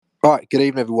All right, good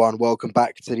evening, everyone. Welcome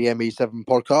back to the ME7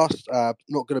 podcast.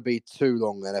 Not going to be too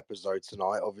long an episode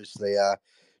tonight. Obviously,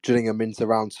 Gillingham into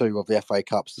round two of the FA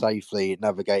Cup safely,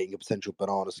 navigating a potential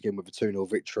banana skin with a 2-0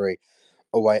 victory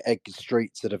away at Edgar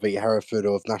Street to defeat Hereford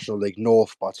of National League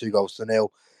North by 2-0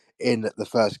 in the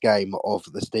first game of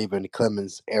the Stephen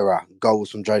Clemence era. Goals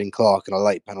from Jaden Clark and a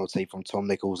late penalty from Tom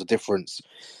Nichols. A difference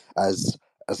as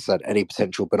I said, any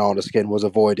potential banana skin was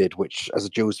avoided, which as a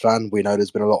Gills fan, we know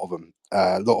there's been a lot of them.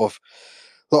 A lot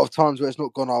of times where it's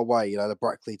not gone our way. You know, the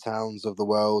Brackley Towns of the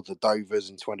world, the Dovers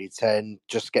in 2010,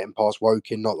 just getting past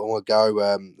Woking not long ago.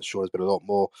 I'm sure there's been a lot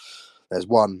more. There's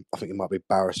one, I think it might be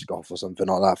Barrascoff or something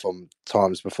like that from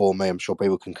times before me. I'm sure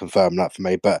people can confirm that for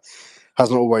me, but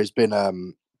hasn't always been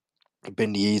the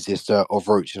easiest of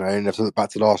routes, you know. And if I look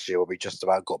back to last year, where we just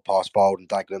about got past Bold and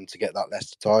Dagenham to get that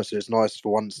Leicester tie, so it's nice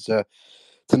for once to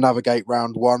navigate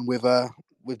round one with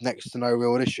next to no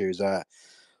real issues.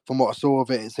 From what I saw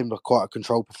of it, it seemed like quite a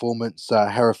controlled performance.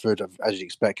 Hereford, as you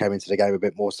expect, came into the game a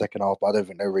bit more second half, but I don't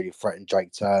think they really threatened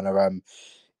Jake Turner. You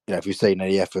know, if you've seen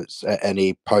any efforts,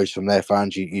 any posts from their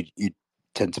fans, you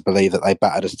tend to believe that they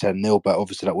battered us 10-0, but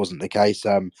obviously that wasn't the case.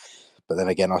 But then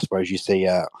again, I suppose you see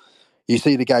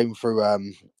the game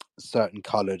through certain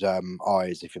coloured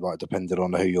eyes, if you like, depending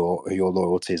on who your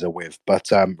loyalties are with. But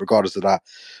regardless of that,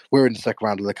 we're in the second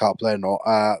round of the cup. They're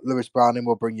not. Lewis Browning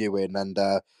will bring you in, and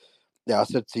I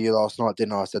said to you last night,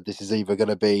 didn't I? I said this is either going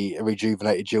to be a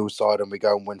rejuvenated Gills side and we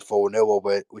go and win 4-0, or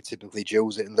we typically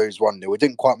Gills it and lose 1-0. We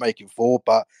didn't quite make it 4,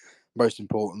 but most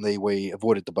importantly, we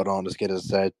avoided the banana skin.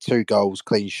 As I said, 2 goals,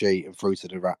 clean sheet, and through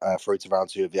to round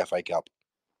 2 of the FA Cup.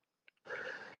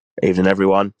 Evening,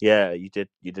 everyone. Yeah, you did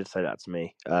say that to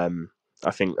me.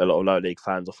 I think a lot of lower league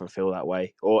fans often feel that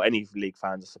way, or any league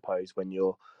fans, I suppose, when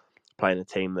you're playing a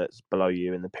team that's below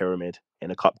you in the pyramid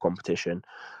in a cup competition.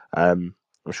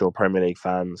 I'm sure Premier League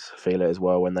fans feel it as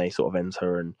well when they sort of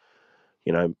enter, and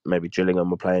maybe Gillingham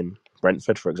were playing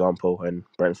Brentford, for example, and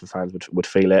Brentford fans would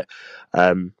feel it.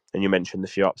 And you mentioned the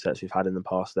few upsets we've had in the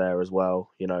past there as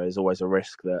well. You know, there's always a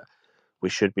risk that we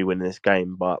should be winning this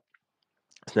game, but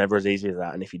it's never as easy as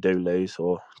that. And if you do lose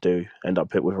or do end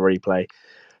up hit with a replay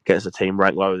against a team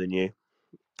ranked lower than you,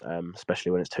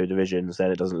 especially when it's 2 divisions,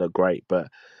 then it doesn't look great. But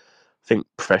I think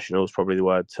professional is probably the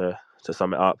word to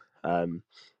sum it up.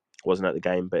 Wasn't at the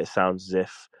game, but it sounds as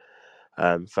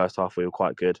if first half we were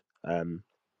quite good.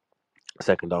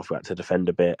 Second half we had to defend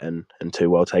a bit and 2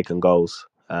 well taken goals.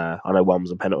 I know one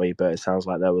was a penalty, but it sounds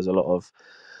like there was a lot of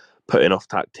putting off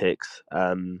tactics,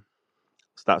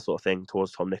 so that sort of thing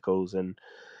towards Tom Nichols, and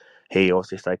he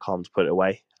obviously stayed calm to put it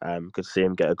away. Good to see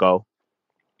him get a goal.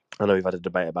 I know we've had a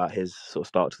debate about his sort of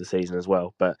start to the season as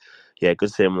well, but yeah, good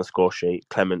to see him on the score sheet.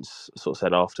 Clemence sort of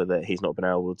said after that he's not been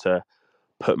able to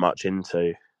put much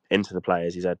into the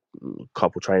players. He's had a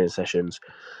couple training sessions.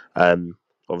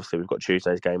 Obviously, we've got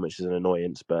Tuesday's game, which is an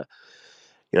annoyance, but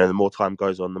the more time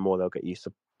goes on, the more they'll get used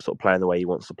to sort of playing the way he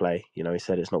wants to play. He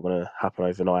said it's not going to happen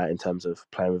overnight in terms of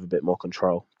playing with a bit more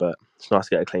control, but it's nice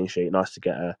to get a clean sheet, nice to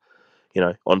get a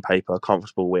on paper, a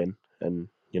comfortable win, and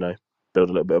build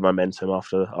a little bit of momentum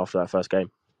after that first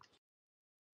game.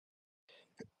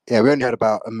 Yeah, we only had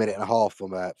about a minute and a half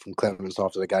from Clemence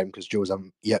after the game because Jules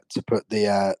haven't yet to put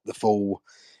the full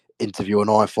interview on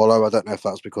iFollow. I don't know if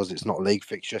that's because it's not a league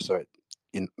fixture, so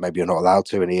maybe you're not allowed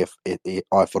to. And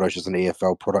iFollow is just an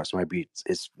EFL product, so maybe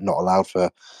it's not allowed for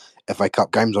FA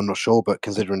Cup games. I'm not sure, but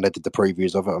considering they did the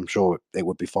previews of it, I'm sure it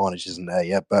would be fine. It isn't there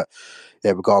yet, but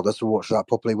yeah, regardless, we'll watch that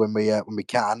properly when we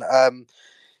can.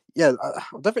 Yeah, I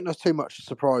don't think there's too much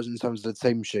surprise in terms of the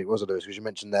team sheet, was it, Lewis? Because you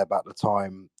mentioned there about the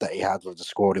time that he had with the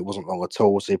squad. It wasn't long at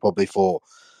all, so he probably thought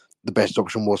the best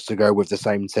option was to go with the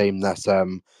same team that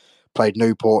played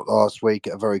Newport last week,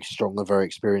 a very strong and very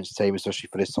experienced team, especially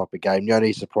for this type of game. The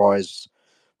only surprise,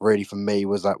 really, for me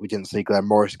was that we didn't see Glenn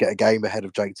Morris get a game ahead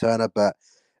of Jake Turner, but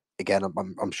again,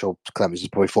 I'm sure Clemens has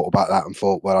probably thought about that and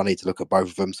thought, well, I need to look at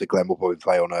both of them. So Glenn will probably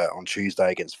play on Tuesday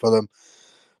against Fulham.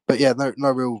 But yeah,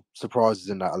 no real surprises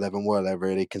in that 11, were there,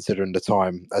 really, considering the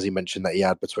time, as he mentioned, that he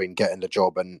had between getting the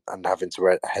job and having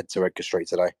to head to Edgar Street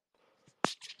today?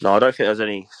 No, I don't think there was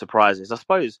any surprises. I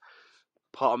suppose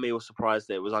part of me was surprised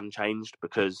that it was unchanged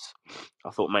because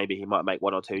I thought maybe he might make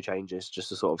 1 or 2 changes just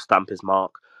to sort of stamp his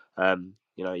mark.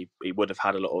 He would have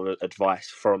had a lot of advice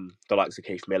from the likes of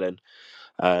Keith Millen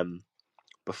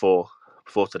before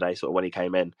today, sort of when he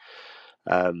came in.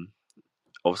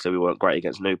 Obviously, we weren't great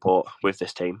against Newport with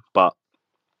this team, but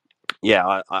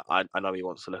yeah, I know he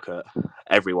wants to look at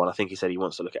everyone. I think he said he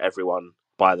wants to look at everyone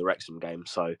by the Wrexham game.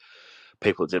 So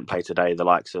people that didn't play today, the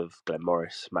likes of Glenn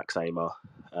Morris, Max Amer,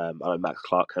 I know Max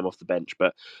Clark came off the bench,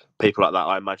 but people like that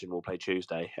I imagine will play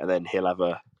Tuesday, and then he'll have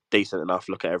a decent enough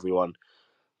look at everyone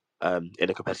in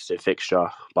a competitive fixture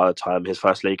by the time his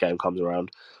first league game comes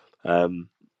around.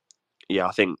 Yeah,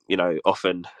 I think,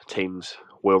 often teams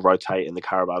will rotate in the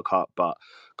Carabao Cup, but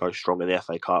go strong in the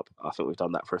FA Cup. I think we've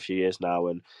done that for a few years now,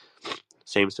 and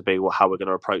seems to be how we're going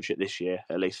to approach it this year,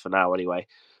 at least for now anyway.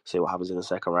 See what happens in the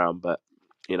second round. But,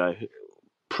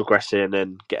 progressing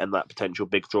and getting that potential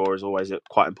big draw is always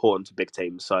quite important to big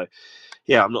teams. So,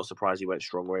 yeah, I'm not surprised he went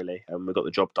strong, really. And we got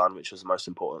the job done, which was the most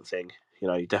important thing.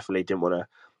 You definitely didn't want to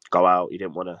go out. You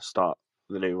didn't want to start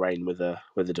the new reign with a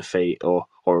defeat or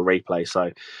a replay.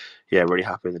 So, yeah, really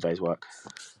happy with the day's work.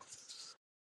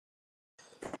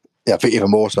 Yeah, I think even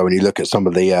more so when you look at some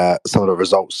of the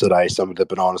results today, some of the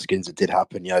banana skins that did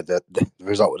happen. The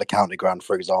result of the county ground,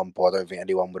 for example, I don't think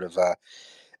anyone would have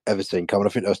ever seen coming. I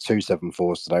think there was 2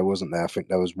 7-4s today, wasn't there? I think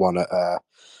there was one at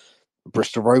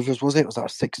Bristol Rovers, was it? Was that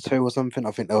 6-2 or something?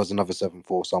 I think there was another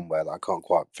 7-4 somewhere that I can't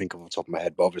quite think of off the top of my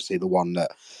head. But obviously, the one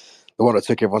that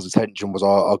took everyone's attention was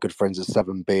our good friends at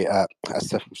 7B.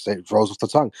 It rolls off the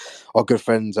tongue. Our good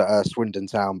friends at Swindon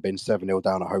Town being 7-0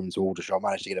 down at home to Aldershot. I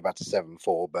managed to get it back to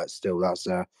 7-4, but still, that's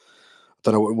I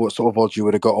don't know what sort of odds you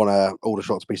would have got on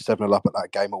Aldershot to be 7-0 up at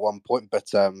that game at one point.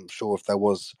 But I'm sure if there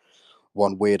was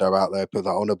one weirdo out there put that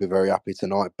on, I'll be very happy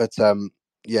tonight. But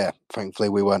yeah, thankfully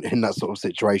we weren't in that sort of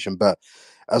situation. But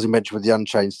as we mentioned with the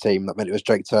Unchanged team, that meant it was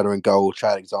Jake Turner in goal,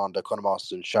 Chad Alexander, Connor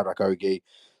Marston, Shadrach Ogie,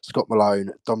 Scott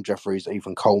Malone, Dom Jeffries,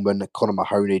 Ethan Coleman, Connor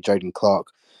Mahoney, Jaden Clark,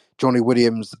 Johnny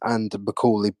Williams, and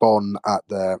Macaulay Bonn at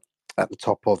the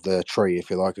top of the tree, if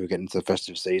you like, if we get into the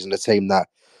festive season. A team that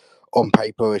on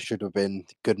paper it should have been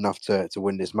good enough to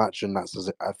win this match, and that's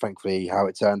thankfully how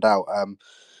it turned out.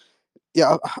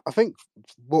 Yeah, I think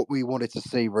what we wanted to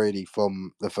see really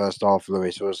from the first half,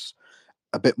 Lewis, was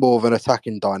a bit more of an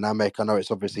attacking dynamic. I know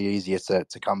it's obviously easier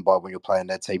to come by when you're playing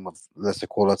their team of lesser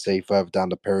quality further down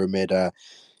the pyramid,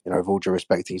 with all due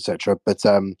respect, etc. But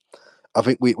I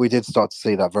think we did start to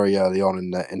see that very early on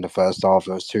in the first half.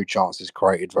 There was 2 chances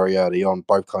created very early on,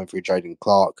 both coming through Jaden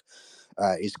Clark.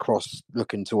 His cross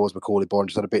looking towards Macaulay Bonn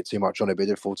just had a bit too much on it, but it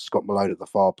did fall to Scott Malone at the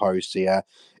far post. Yeah,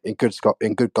 in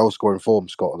good goal scoring form,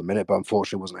 Scott at the minute, but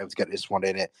unfortunately wasn't able to get this one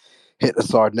in. It hit the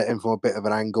side netting from a bit of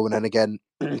an angle, and then again,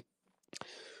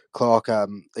 Clark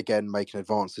again making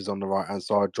advances on the right hand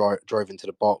side, drove into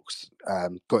the box,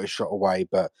 got his shot away,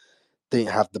 but didn't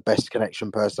have the best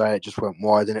connection per se. It just went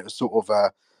wide, and it was sort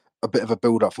of a bit of a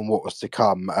build up from what was to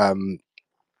come.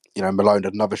 Malone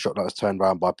had another shot that was turned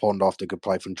around by Pond after a good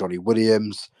play from Johnny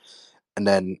Williams. And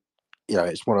then,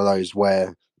 it's one of those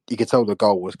where you could tell the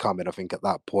goal was coming, I think, at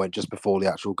that point, just before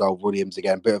the actual goal. Williams,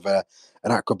 again, bit of an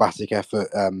acrobatic effort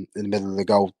in the middle of the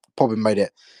goal. Probably made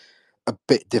it a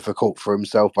bit difficult for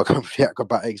himself by going for the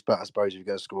acrobatics, but I suppose if you're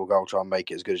going to score a goal, try and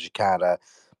make it as good as you can. But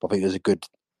I think it was a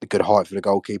good height for the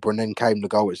goalkeeper. And then came the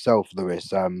goal itself,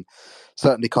 Lewis.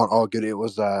 Certainly can't argue that it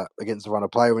was against the run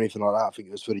of play or anything like that. I think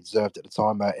it was fully deserved at the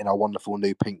time in our wonderful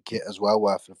new pink kit as well,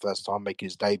 for the first time making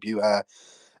his debut.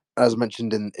 As I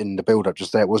mentioned in the build-up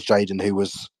just there, it was Jaden who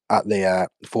was at the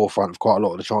forefront of quite a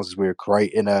lot of the chances we were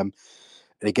creating. And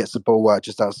he gets the ball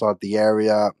just outside the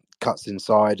area, cuts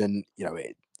inside, and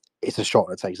it's a shot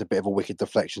that takes a bit of a wicked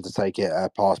deflection to take it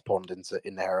past Pond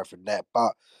in the Hereford net.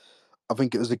 But I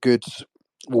think it was a good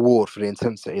reward for the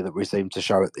intensity that we seemed to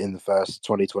show in the first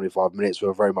 20-25 minutes. We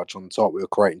were very much on top. We were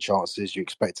creating chances. You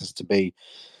expect us to be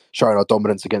showing our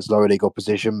dominance against lower league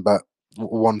opposition, but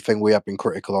one thing we have been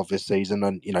critical of this season,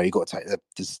 and you got to take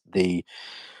the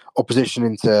opposition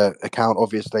into account,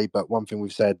 obviously, but one thing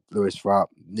we've said, Lewis, throughout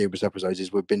numerous episodes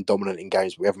is we've been dominant in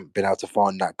games. We haven't been able to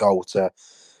find that goal to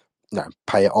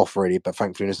pay it off, really, but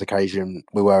thankfully on this occasion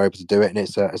we were able to do it, and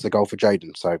it's a goal for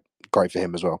Jaden, so great for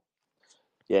him as well.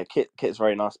 Yeah, kit's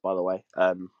very nice, by the way.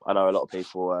 I know a lot of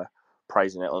people are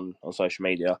praising it on social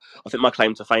media. I think my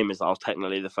claim to fame is that I was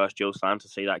technically the first Gills fan to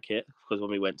see that kit, because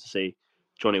when we went to see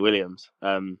Johnny Williams,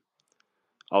 I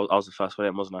was the first with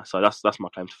him, wasn't I? So that's my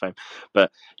claim to fame.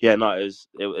 But yeah, no, it was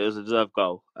a deserved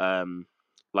goal.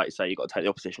 Like you say, you've got to take the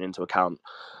opposition into account.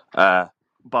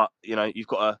 But you've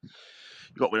got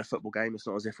to win a football game. It's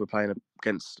not as if we're playing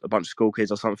against a bunch of school kids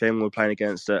or something. We're playing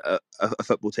against a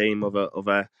football team of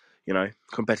a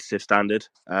competitive standard.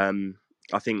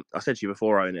 I think I said to you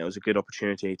before, Owen, it was a good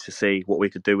opportunity to see what we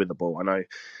could do with the ball. I know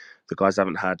the guys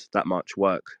haven't had that much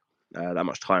work, that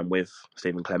much time with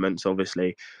Stephen Clemence.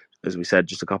 Obviously, as we said,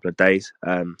 just a couple of days.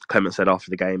 Clemence said after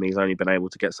the game he's only been able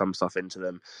to get some stuff into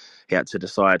them. He had to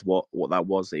decide what that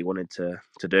was that he wanted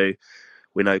to do.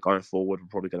 We know going forward we're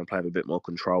probably going to play with a bit more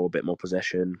control, a bit more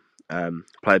possession,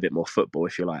 play a bit more football,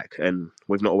 if you like. And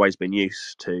we've not always been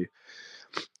used to,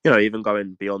 even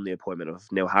going beyond the appointment of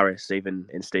Neil Harris, even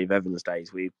in Steve Evans'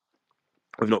 days, we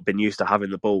we've not been used to having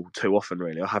the ball too often,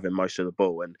 really, or having most of the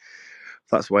ball. And if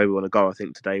that's the way we want to go, I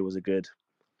think today was a good,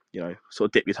 sort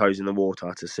of dip your toes in the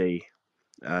water to see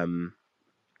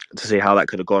how that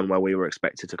could have gone, where we were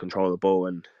expected to control the ball,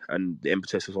 and the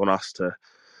impetus was on us to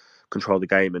control the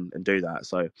game and do that.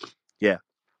 So, yeah,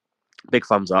 big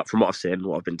thumbs up from what I've seen,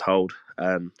 what I've been told,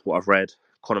 what I've read.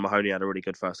 Conor Mahoney had a really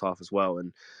good first half as well,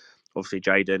 and obviously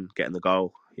Jayden getting the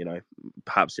goal.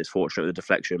 Perhaps it's fortunate with the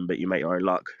deflection, but you make your own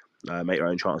luck, make your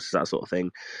own chances, that sort of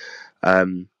thing.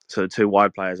 So the two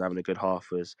wide players having a good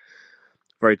half was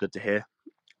very good to hear.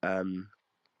 I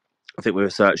think we were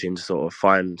searching to sort of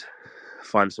find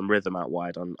some rhythm out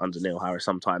wide under Neil Harris.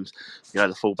 Sometimes, the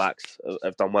fullbacks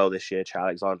have done well this year, Che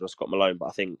Alexander, Scott Malone, but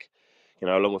I think,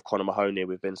 along with Conor Mahoney,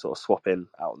 we've been sort of swapping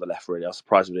out on the left, really. I was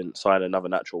surprised we didn't sign another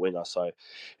natural winger, so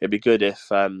it'd be good if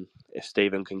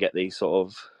Stephen can get these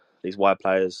wide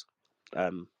players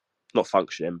not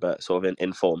functioning, but sort of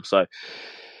in form. So,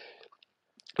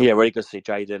 yeah, really good to see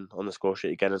Jayden on the score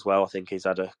sheet again as well. I think he's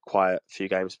had a quiet few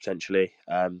games potentially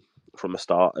from the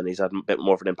start, and he's had a bit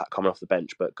more of an impact coming off the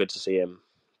bench, but good to see him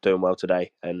doing well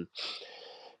today. And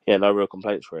yeah, no real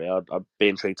complaints really. I'd be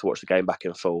intrigued to watch the game back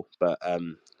in full, but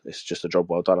it's just a job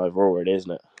well done overall, really,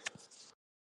 isn't it?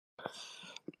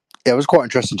 Yeah, it was quite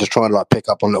interesting just trying to pick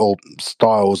up on little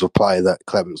styles of play that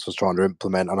Clemence was trying to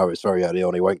implement. I know it's very early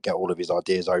on; he won't get all of his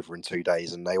ideas over in 2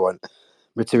 days, and they won't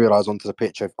materialise onto the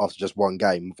pitch after just one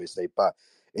game, obviously. But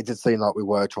it did seem like we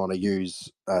were trying to use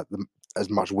as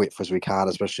much width as we can,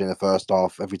 especially in the first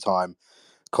half. Every time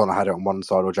Connor had it on one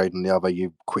side or Jayden on the other,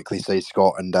 you quickly see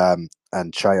Scott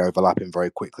and Che overlapping very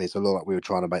quickly. So it looked like we were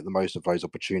trying to make the most of those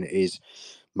opportunities,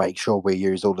 make sure we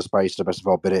use all the space to the best of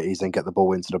our abilities and get the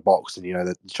ball into the box. And,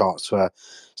 the chance for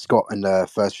Scott in the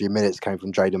first few minutes came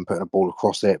from Jayden putting a ball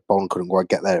across it. Bond couldn't quite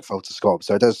get there. It fell to Scott.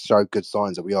 So it does show good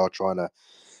signs that we are trying to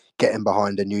get in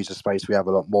behind and use the space we have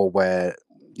a lot more, where,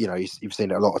 you've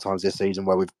seen it a lot of times this season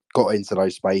where we've got into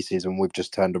those spaces and we've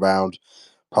just turned around,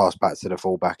 pass back to the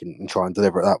fullback and try and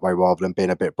deliver it that way rather than being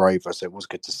a bit braver. So it was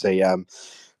good to see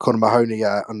Conor Mahoney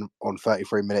on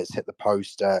 33 minutes hit the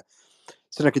post.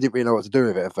 Seneca didn't really know what to do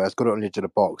with it at first. Got it on the edge of the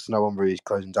box. No one really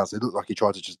closing down. So it looked like he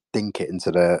tried to just dink it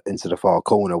into the far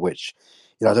corner, which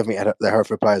I don't think the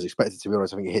Hereford players expected, to be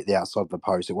honest. I think it hit the outside of the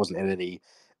post. It wasn't in any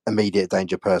immediate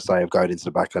danger per se of going into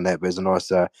the back of the net, but it was a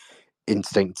nice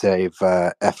instinctive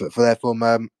effort for there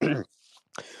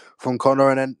from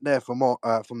Connor, and then from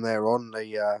there on,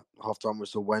 the half-time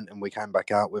whistle went, and we came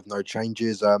back out with no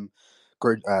changes.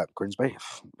 Grimsby,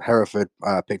 Hereford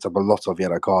picked up a lot of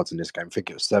yellow cards in this game. I think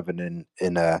it was 7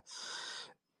 in the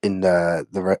end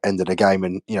of the game.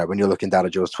 And when you're looking down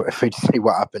at Gills' Twitter feed to see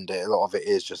what happened, a lot of it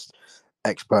is just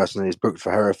ex-person is booked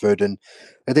for Hereford, and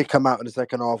they did come out in the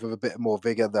second half with a bit more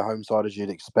vigour. The home side, as you'd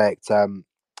expect.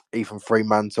 Ethan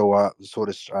Fremantle sort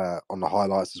of on the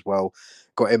highlights as well,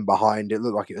 got in behind. It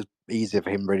looked like it was easier for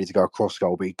him really to go across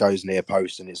goal, but he goes near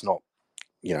post and it's not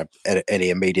any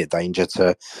immediate danger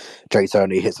to Jake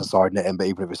Turner. He hits the side net, but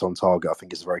even if it's on target, I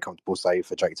think it's a very comfortable save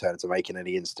for Jake Turner to make in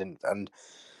any instant. And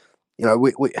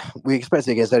we expect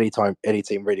it against any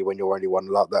team really, when you're only one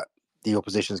like that, the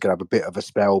opposition's going to have a bit of a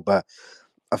spell. But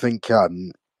I think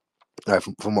from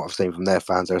what I've seen from their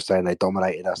fans, they're saying they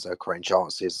dominated us, they're creating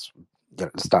chances. The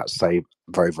stats say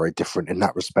very, very different in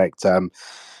that respect.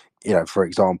 For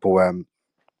example,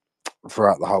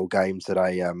 throughout the whole game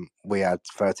today, we had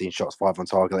 13 shots, 5 on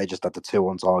target. They just had the 2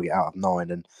 on target out of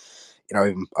 9. And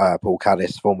even Paul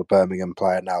Caddis, former Birmingham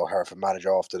player, now Hereford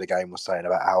manager, after the game was saying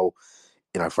about how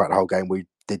throughout the whole game we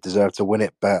did deserve to win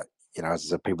it, but as I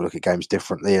said, people look at games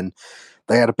differently, and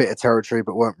they had a bit of territory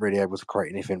but weren't really able to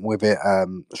create anything with it.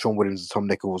 Sean Williams and Tom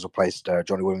Nichols replaced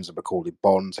Johnny Williams and Macaulay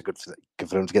Bond, so good for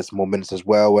them to get some more minutes as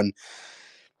well. And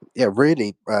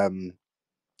really,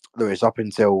 Lewis, up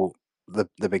until the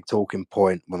big talking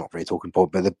point, well, not really talking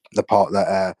point, but the part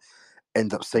that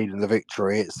ended up sealing the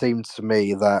victory, it seemed to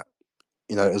me that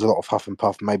there's a lot of huff and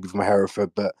puff maybe from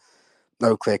Hereford, but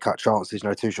no clear-cut chances,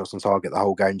 no 2 shots on target the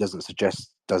whole game. Doesn't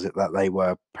suggest, does it, that they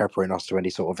were peppering us to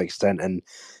any sort of extent? And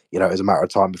it was a matter of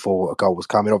time before a goal was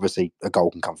coming. Obviously, a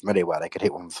goal can come from anywhere. They could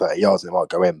hit one from 30 yards and it might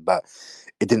go in, but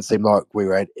it didn't seem like we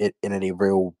were in any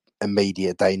real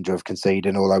immediate danger of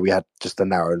conceding, although we had just a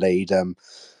narrow lead.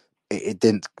 It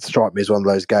didn't strike me as one of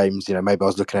those games. Maybe I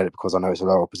was looking at it because I know it's a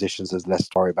lower opposition, so there's less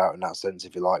to worry about in that sense,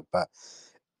 if you like. But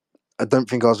I don't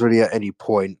think I was really at any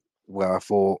point where I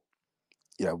thought,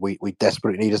 we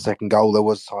desperately need a second goal. There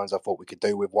was times I thought we could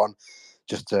do with one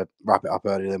just to wrap it up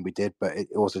earlier than we did, but it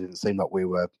also didn't seem like we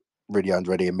were really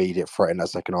under any immediate threat in that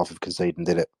second half of conceding,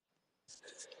 did it?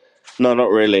 No,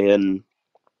 not really. And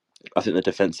I think the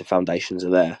defensive foundations are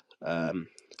there.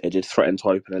 it did threaten to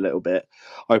open up a little bit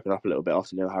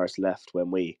after Neil Harris left,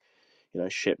 when we,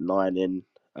 shipped 9 in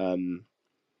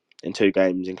 2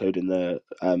 games, including the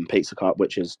Pizza Cup,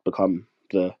 which has become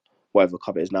the whatever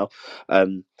cup it is now.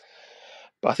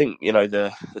 But I think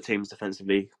the team's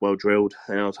defensively well drilled.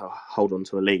 They know how to hold on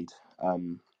to a lead.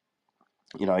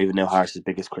 Even Neil Harris's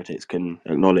biggest critics can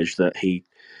acknowledge that he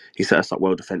set us up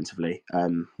well defensively.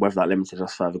 Whether that limited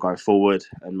us further going forward,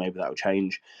 and maybe that will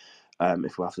change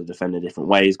if we have to defend in different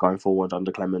ways going forward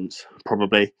under Clemence,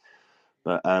 probably.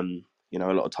 But a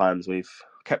lot of times we've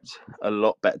kept a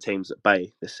lot better teams at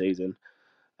bay this season.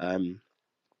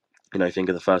 Think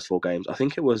of the first 4 games. I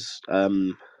think it was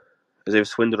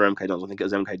Swindon or MK Dons. I think it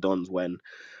was MK Dons when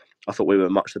I thought we were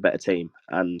much the better team,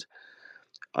 and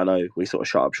I know we sort of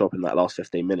shut up shop in that last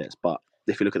 15 minutes, but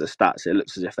if you look at the stats, it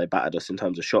looks as if they battered us in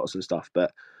terms of shots and stuff,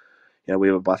 but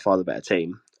we were by far the better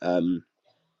team.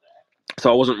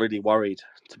 So I wasn't really worried,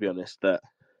 to be honest, that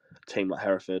a team like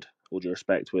Hereford, all due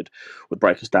respect, would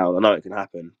break us down. I know it can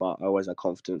happen, but I always had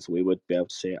confidence that we would be able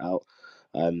to see it out.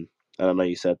 And I know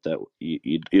you said that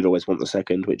you'd always want the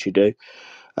second, which you do. It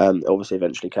obviously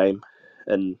eventually came,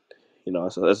 and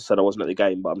as I said, I wasn't at the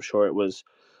game, but I'm sure it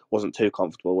wasn't too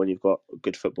comfortable when you've got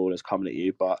good footballers coming at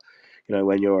you. But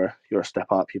when you're a step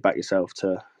up, you back yourself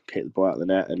to kick the ball out of the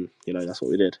net, and that's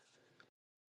what we did.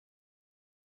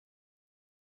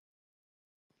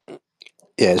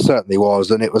 Yeah, it certainly was,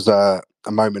 and it was a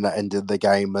moment that ended the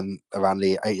game, and around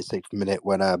the 86th minute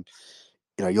when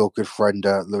your good friend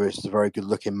Lewis, a very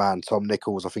good-looking man, Tom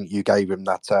Nichols. I think you gave him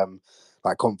that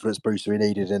confidence booster he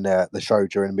needed in the show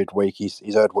during midweek.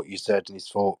 He's heard what you said, and he's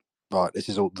thought, right, this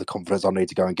is all the confidence I need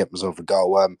to go and get myself a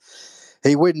goal.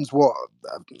 He wins what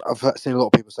I've seen a lot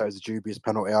of people say is a dubious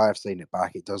penalty. I have seen it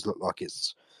back. It does look like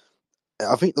it's.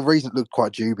 I think the reason it looked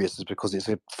quite dubious is because it's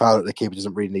a foul that the keeper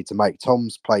doesn't really need to make.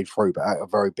 Tom's played through, but at a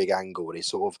very big angle, and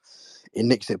he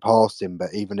nicks it past him.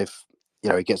 But even if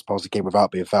he gets past the keeper without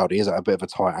being fouled, he is at a bit of a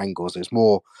tight angle. So it's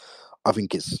more. I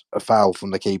think it's a foul from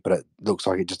the keeper that looks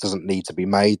like it just doesn't need to be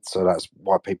made. So that's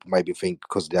why people maybe think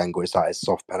because of the angle it's a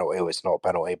soft penalty or it's not a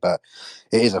penalty, but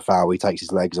it is a foul. He takes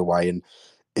his legs away, and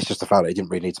it's just a foul that he didn't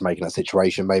really need to make in that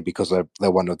situation. Maybe because they're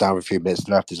 1-0 down with a few minutes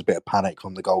left. There's a bit of panic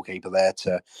from the goalkeeper there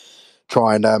to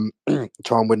try and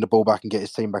try and win the ball back and get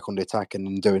his team back on the attack, and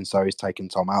in doing so, he's taken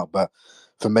Tom out. But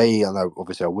for me, I know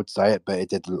obviously I would say it, but it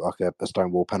did look like a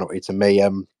stonewall penalty to me.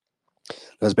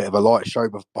 There's a bit of a light show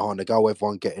behind the goal,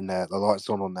 everyone getting the lights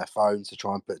on their phones to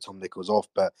try and put Tom Nichols off,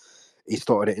 but he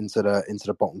started it into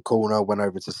the bottom corner, went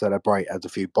over to celebrate, had a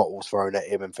few bottles thrown at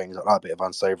him and things like that. A bit of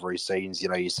unsavoury scenes.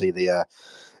 You see the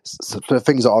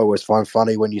things that I always find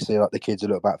funny when you see like the kids who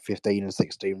look about 15 and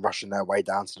 16 rushing their way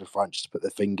down to the front just to put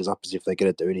their fingers up as if they're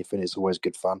going to do anything. It's always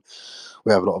good fun.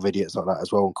 We have a lot of idiots like that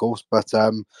as well, of course. But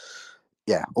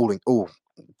yeah, all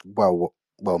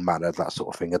well mannered, that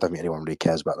sort of thing. I don't think anyone really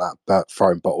cares about that. But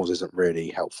throwing bottles isn't really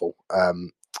helpful.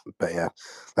 But yeah,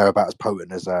 they're about as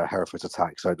potent as Hereford's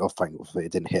attack. So I'm thankful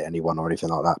it didn't hit anyone or anything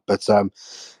like that. But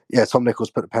yeah, Tom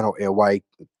Nichols put the penalty away,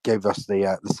 gave us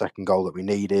the second goal that we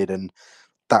needed, and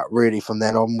that really from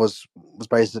then on was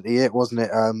basically it, wasn't it?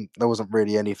 There wasn't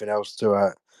really anything else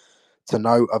to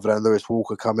note other than Lewis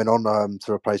Walker coming on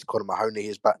to replace Conor Mahoney.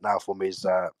 He's back now from his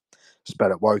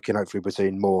spell at Woking. Hopefully, we're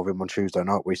seeing more of him on Tuesday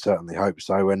night. We certainly hope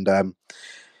so. And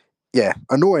yeah,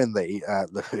 annoyingly,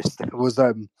 Lewis, there was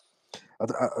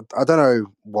I don't know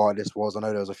why this was. I know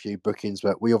there was a few bookings,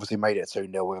 but we obviously made it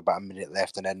 2-0 with about a minute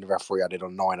left, and then the referee added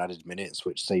on 9 added minutes,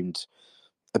 which seemed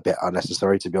a bit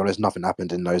unnecessary, to be honest. Nothing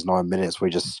happened in those 9 minutes.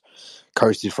 We just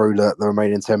coasted through the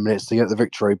remaining 10 minutes to get the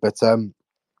victory. But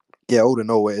yeah, all in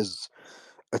all, it is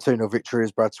a 2-0 victory,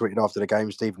 as Brad tweeted after the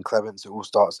game. Stephen Clemence, it all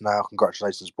starts now.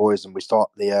 Congratulations, boys. And we start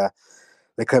the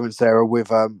Clemence era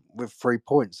with 3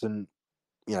 points. And,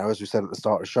 as we said at the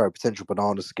start of the show, potential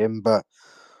banana skin, but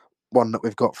one that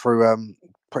we've got through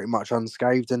pretty much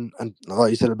unscathed. And like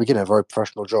you said at the beginning, a very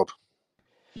professional job.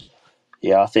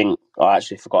 Yeah, I think I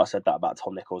actually forgot I said that about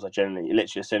Tom Nichols. I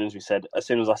literally, as soon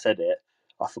as I said it,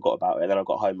 I forgot about it. Then I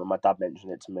got home and my dad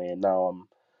mentioned it to me, and now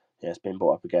it's been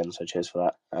brought up again. So cheers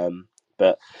for that.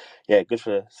 But yeah, good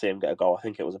for seeing him get a goal. I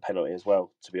think it was a penalty as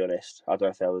well, to be honest. I don't know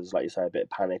if there was, like you say, a bit of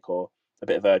panic or a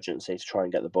bit of urgency to try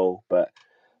and get the ball, but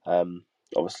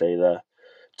obviously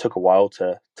took a while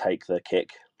to take the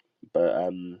kick,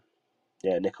 but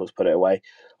yeah, Nichols put it away.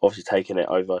 Obviously taking it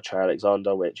over Trey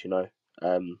Alexander, which don't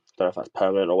know if that's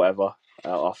permanent or whatever.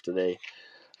 After the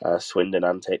Swindon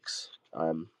antics,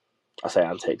 I say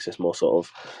antics, it's more sort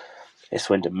of it's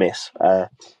Swindon miss.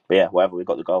 But yeah, whatever, we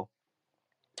got the goal.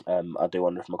 I do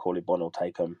wonder if Macaulay Bonne will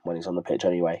take him when he's on the pitch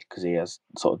anyway, because he has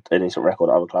sort of a decent record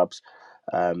at other clubs.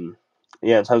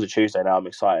 yeah, in terms of Tuesday now, I'm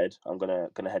excited. I'm gonna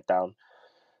head down,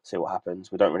 see what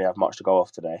happens. We don't really have much to go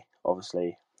off today.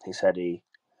 Obviously, he said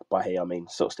by he I mean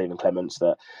sort of Stephen Clemence,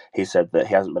 that he said that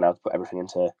he hasn't been able to put everything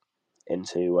into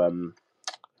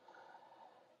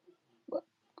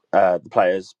the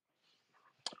players.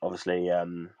 Obviously,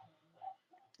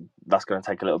 that's going to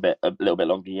take a little bit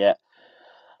longer yet.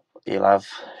 He'll have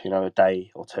a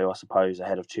day or two, I suppose,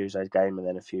 ahead of Tuesday's game, and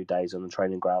then a few days on the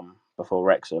training ground before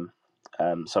Wrexham.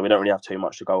 So we don't really have too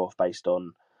much to go off based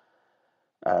on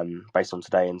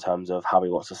today in terms of how he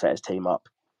wants to set his team up.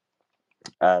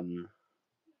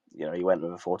 He went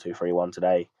with a 4-2-3-1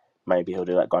 today. Maybe he'll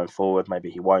do that going forward. Maybe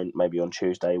he won't. Maybe on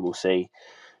Tuesday we'll see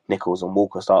Nichols and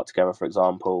Walker start together, for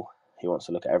example. He wants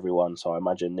to look at everyone, so I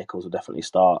imagine Nichols will definitely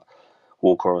start.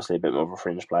 Walker, obviously, a bit more of a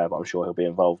fringe player, but I'm sure he'll be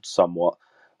involved somewhat.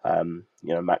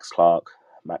 Max Clark,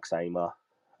 Max Amer,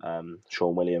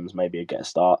 Sean Williams, maybe he'll get a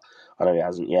start. I know he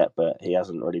hasn't yet, but he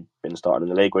hasn't really been starting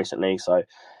in the league recently. So,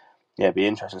 yeah, it'd be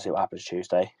interesting to see what happens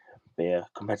Tuesday. Be a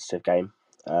competitive game.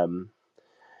 And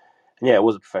yeah, it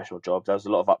was a professional job. There was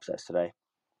a lot of upsets today.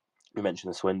 We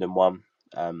mentioned the Swindon one.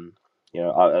 A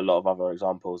lot of other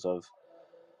examples of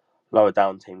lower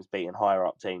down teams beating higher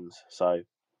up teams. So,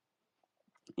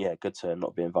 yeah, good to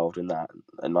not be involved in that.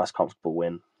 A nice, comfortable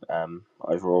win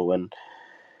overall. And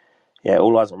yeah,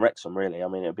 all eyes on Wrexham, really. I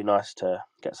mean, it'd be nice to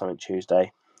get something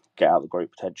Tuesday, get out of the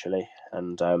group potentially,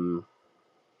 and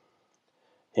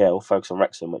we'll focus on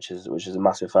Wrexham, which is a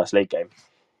massive first league game.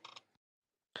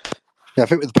 Yeah, I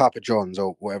think with the Papa John's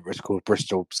or whatever it's called,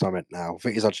 Bristol Summit now, I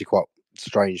think it's actually quite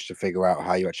strange to figure out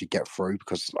how you actually get through,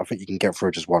 because I think you can get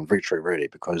through just one victory, really,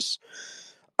 because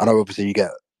I know obviously you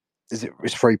get,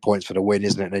 it's 3 points for the win,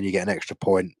 isn't it? And then you get an extra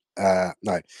point.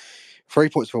 No, 3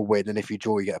 points for a win, and if you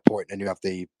draw, you get a point, and you have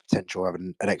the potential of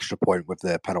an extra point with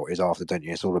the penalties after, don't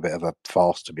you? It's all a bit of a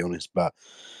farce, to be honest, but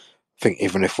I think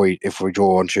even if we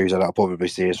draw on Tuesday, that'll probably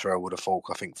see us through. I would have thought.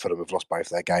 I think Fulham have lost both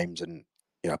their games, and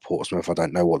Portsmouth, I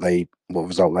don't know what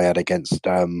result they had against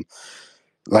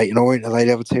Leyton Orient. Are they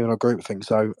the other team in our group? I think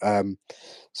so.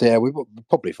 So yeah, we'll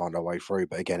probably find our way through.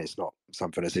 But again, it's not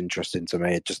something that's interesting to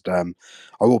me. It just I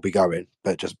will be going,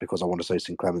 but just because I want to see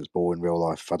St Clements ball in real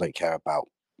life, I don't care about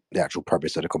the actual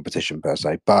premise of the competition per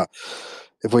se. But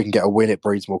if we can get a win, it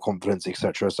breeds more confidence,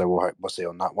 etc. So we'll see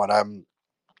on that one.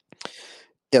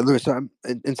 Yeah, Lewis.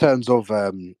 In terms of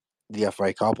the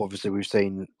FA Cup, obviously we've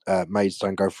seen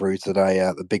Maidstone go through today.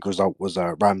 The big result was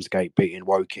Ramsgate beating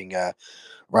Woking.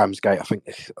 Ramsgate, I think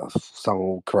someone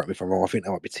will correct me if I'm wrong. I think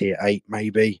they might be tier 8,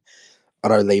 maybe. I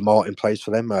know Lee Martin plays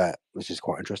for them, which is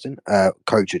quite interesting.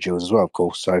 Coach at Gills as well, of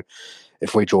course. So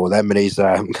if we draw them and he's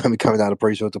going to be coming down to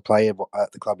Breezefield to play at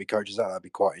the club he coaches at, that'd be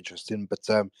quite interesting. But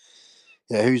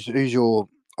yeah, who's your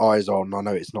eyes on? I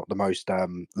know it's not the most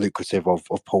lucrative of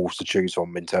pools to choose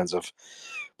from in terms of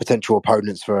potential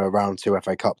opponents for a round 2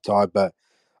 FA Cup tie, but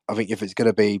I think if it's going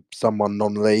to be someone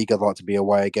non-league, I'd like to be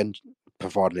away again,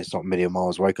 providing it's not a million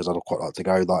miles away, because I'd quite like to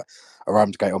go. Like a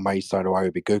Ramsgate or Maidstone away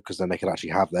would be good, because then they could actually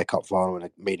have their cup final in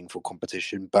a meaningful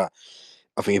competition. But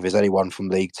I think if there's anyone from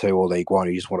League 2 or League 1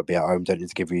 who just want to be at home, don't need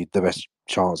to give you the best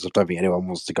chance. I don't think anyone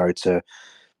wants to go to,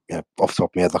 off the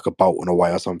top of my head, like a Bolton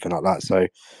away or something like that. So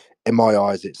in my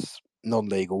eyes, it's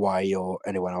non-league away or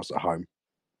anyone else at home.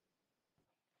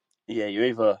 Yeah, you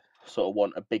either sort of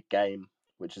want a big game,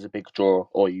 which is a big draw,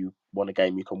 or you want a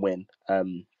game you can win.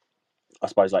 I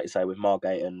suppose, like you say, with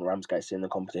Margate and Ramsgate in the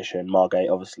competition, Ramsgate,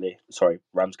 obviously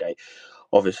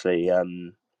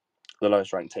the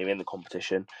lowest ranked team in the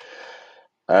competition.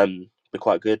 Be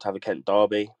quite good to have a Kent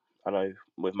derby. I know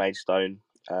with Maidstone,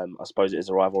 I suppose it is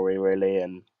a rivalry really,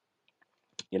 and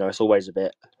it's always a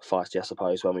bit feisty, I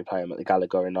suppose, when we play them at the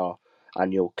Gallagher in our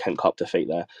annual Kent Cup defeat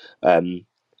there.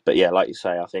 But yeah, like you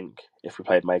say, I think if we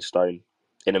played Maidstone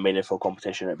in a meaningful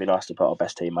competition, it'd be nice to put our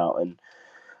best team out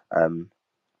and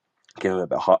give them a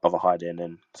bit of a hide in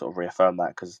and sort of reaffirm that,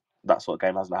 because that sort of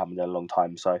game hasn't happened in a long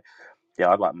time. So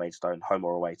yeah, I'd like Maidstone home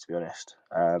or away, to be honest.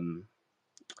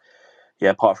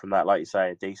 Yeah, apart from that, like you say,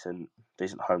 a decent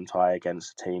home tie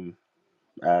against a team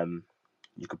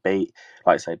you could beat.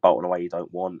 Like you say, Bolton away you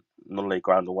don't want. Non-league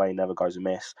ground away never goes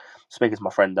amiss. Speaking to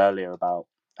my friend earlier about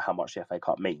how much the FA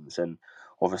Cup means, and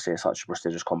obviously it's such a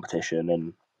prestigious competition,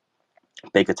 and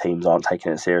bigger teams aren't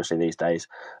taking it seriously these days.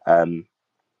 I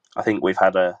think we've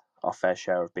had our fair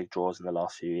share of big draws in the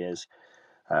last few years.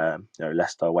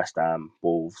 Leicester, West Ham,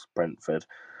 Wolves, Brentford.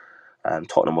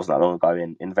 Tottenham wasn't that long ago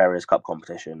in various cup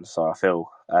competitions, so I feel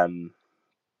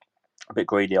a bit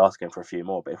greedy asking for a few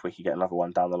more, but if we could get another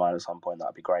one down the line at some point,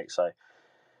 that'd be great. So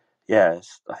yeah,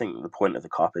 I think the point of the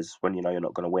cup is when you know you're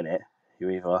not going to win it, you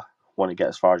either want to get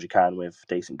as far as you can with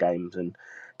decent games and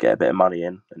get a bit of money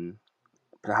in and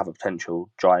have a potential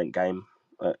giant game,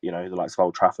 the likes of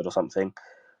Old Trafford or something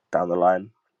down the line,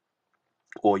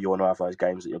 or you want to have those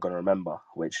games that you're going to remember,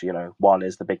 which, one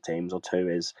is the big teams, or two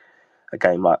is a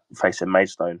game like facing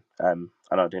Maidstone. I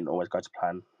know it didn't always go to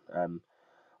plan.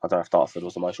 I don't know if Dartford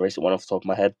was the most recent one off the top of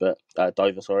my head, but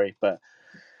Dover, sorry, but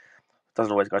it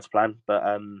doesn't always go to plan. But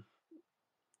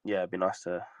it'd be nice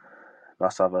to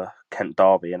have a Kent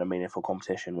derby in a meaningful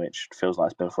competition, which feels like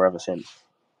it's been forever since.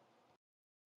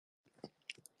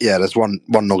 Yeah, there's one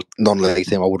non-league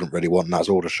team I wouldn't really want, and that's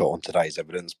Aldershot on today's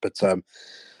evidence. But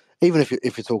even if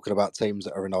you're talking about teams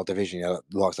that are in our division, the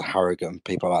likes of Harrogate,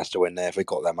 people like that to win there. If we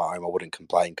got them at home, I wouldn't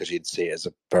complain because you'd see it as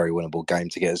a very winnable game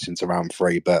to get us into round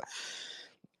 3. But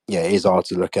yeah, it is hard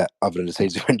to look at, other than the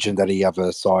teams you mentioned, any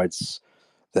other sides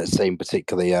that seem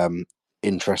particularly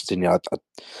interesting. I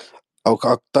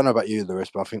don't know about you, Lewis,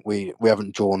 but I think we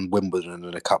haven't drawn Wimbledon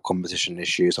in a cup competition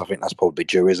this year, so I think that's probably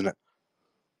due, isn't it?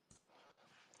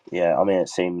 Yeah, I mean, it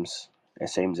seems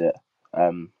it. We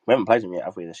haven't played them yet,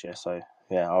 have we, this year? So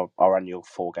yeah, our annual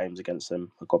 4 games against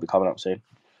them have got to be coming up soon.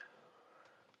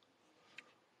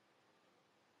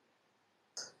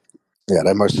 Yeah,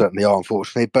 they most certainly are,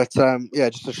 unfortunately. But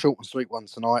just a short and sweet one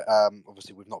tonight.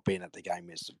 Obviously, we've not been at the game.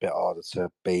 It's a bit harder to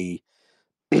be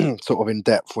sort of in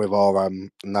depth with our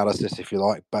analysis, if you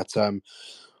like. But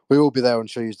we will be there on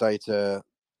Tuesday to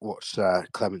watch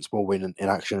Clemence ball win in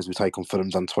action as we take on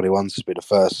Fulham's under-21. This will be the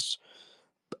first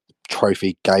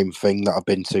trophy game thing that I've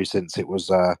been to since it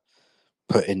was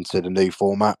put into the new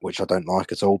format, which I don't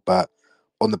like at all. But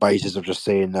on the basis of just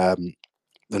seeing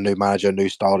the new manager, new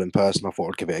style in person, I thought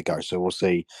I'd give it a go. So we'll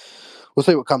see. We'll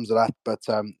see what comes of that. But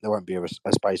there won't be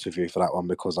a space review for that one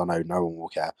because I know no one will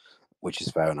care, which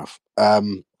is fair enough. But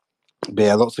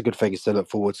yeah, lots of good things to look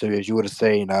forward to. As you would have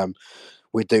seen,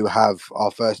 we do have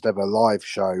our first ever live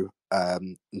show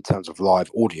in terms of live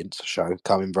audience show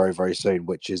coming very, very soon,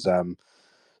 which is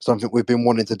something we've been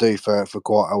wanting to do for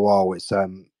quite a while. It's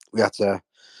we had to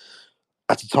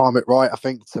time it right, I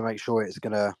think, to make sure it's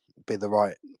going to be the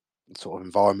right sort of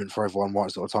environment for everyone, right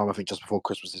sort of time. I think just before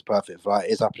Christmas is perfect for that.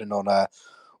 It is happening on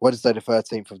Wednesday the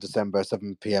 13th of December,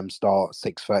 7 p.m. start,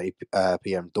 6:30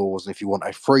 p.m. doors. And if you want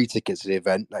a free ticket to the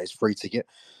event, that is free ticket.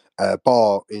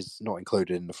 Bar is not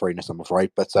included in the freeness, I'm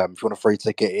afraid. But if you want a free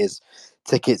ticket, it is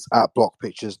tickets at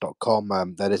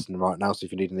blockpictures.com. They're listening right now, so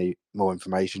if you need any more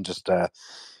information, just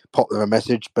pop them a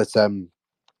message. But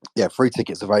free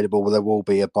tickets available. There will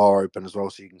be a bar open as well,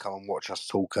 so you can come and watch us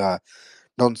talk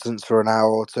nonsense for an hour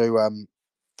or two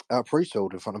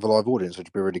pre-sold in front of a live audience, which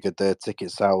would be really good. The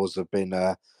ticket sales have been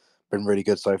really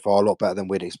good so far, a lot better than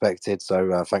we'd expected.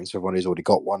 So thanks to everyone who's already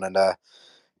got one, and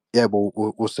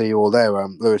we'll see you all there.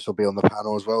 Lewis will be on the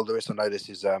panel as well. Lewis, I know this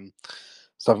is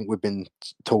something we've been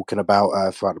talking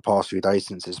about throughout the past few days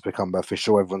since it's become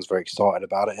official. Everyone's very excited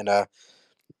about it,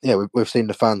 and we've seen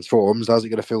the fans forums. How's it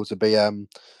going to feel to be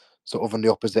sort of on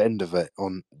the opposite end of it,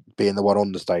 on being the one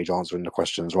on the stage answering the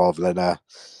questions rather than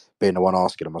being the one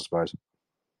asking them, I suppose?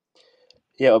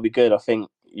 Yeah, it'll be good. I think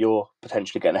you're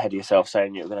potentially getting ahead of yourself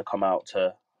saying you're going to come out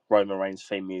to Roman Reigns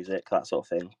theme music, that sort of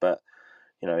thing. But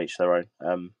each their own.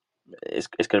 It's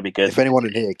going to be good. If anyone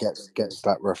in here gets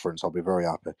that reference, I'll be very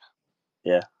happy.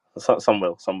 Yeah, some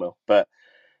will. But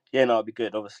yeah, no, it'll be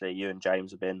good. Obviously, you and James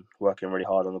have been working really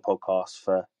hard on the podcast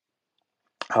for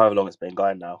however long it's been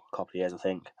going now, a couple of years, I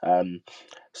think.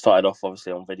 Started off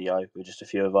obviously on video with just a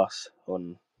few of us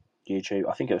on YouTube.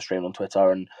 I think it was streamed on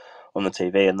Twitter and on the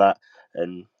TV and that,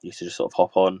 and used to just sort of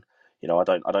hop on. I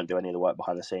don't do any of the work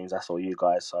behind the scenes. That's all you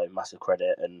guys. So massive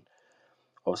credit, and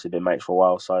obviously been mates for a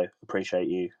while. So appreciate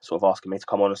you sort of asking me to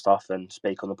come on and stuff and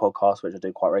speak on the podcast, which I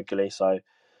do quite regularly. So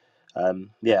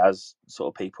as sort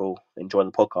of people enjoy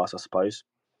the podcast, I suppose,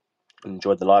 and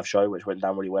enjoyed the live show, which went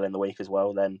down really well in the week as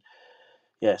well, then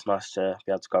it's nice to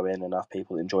be able to go in and have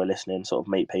people enjoy listening, sort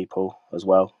of meet people as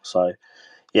well. So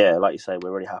like you say,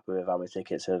 we're really happy with how many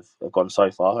tickets have gone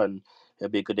so far, and it'll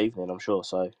be a good evening, I'm sure.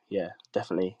 So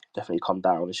definitely come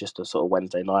down. It's just a sort of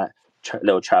Wednesday night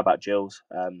little chat about Gills.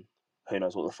 Who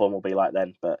knows what the form will be like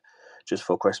then, but just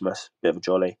for Christmas, bit of a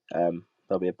jolly.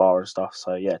 There'll be a bar and stuff,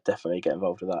 so definitely get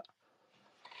involved with that.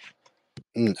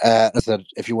 As I said,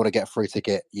 if you want to get a free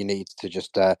ticket, you need to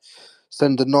just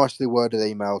send a nicely worded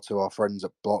email to our friends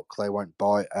at Block. They won't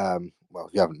bite. Well,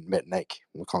 if you haven't met Nick,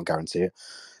 we can't guarantee it.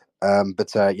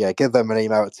 Give them an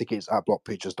email at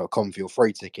tickets@blockpictures.com for your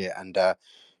free ticket. And,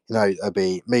 it'll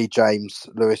be me, James,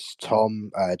 Lewis,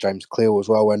 Tom, James Cleo as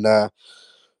well. And,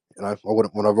 I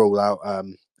wouldn't want to rule out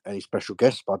any special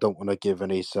guests, but I don't want to give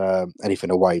anything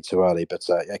away too early. But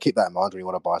keep that in mind when you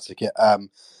want to buy a ticket.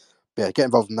 Get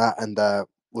involved in that, and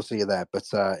we'll see you there. But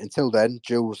until then,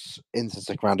 Gills into the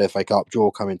second round FA Cup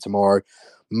draw coming tomorrow.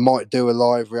 Might do a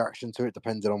live reaction to it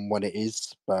depending on when it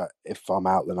is. But if I'm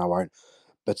out, then I won't.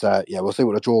 But we'll see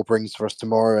what the draw brings for us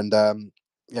tomorrow. And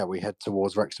we head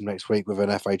towards Wrexham next week with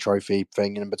an FA Trophy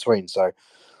thing in between. So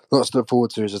lots to look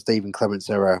forward to as the Stephen Clemence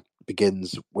era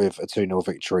begins with a 2-0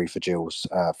 victory for Gills.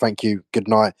 Thank you. Good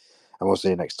night. And we'll see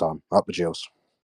you next time. Up the Gills.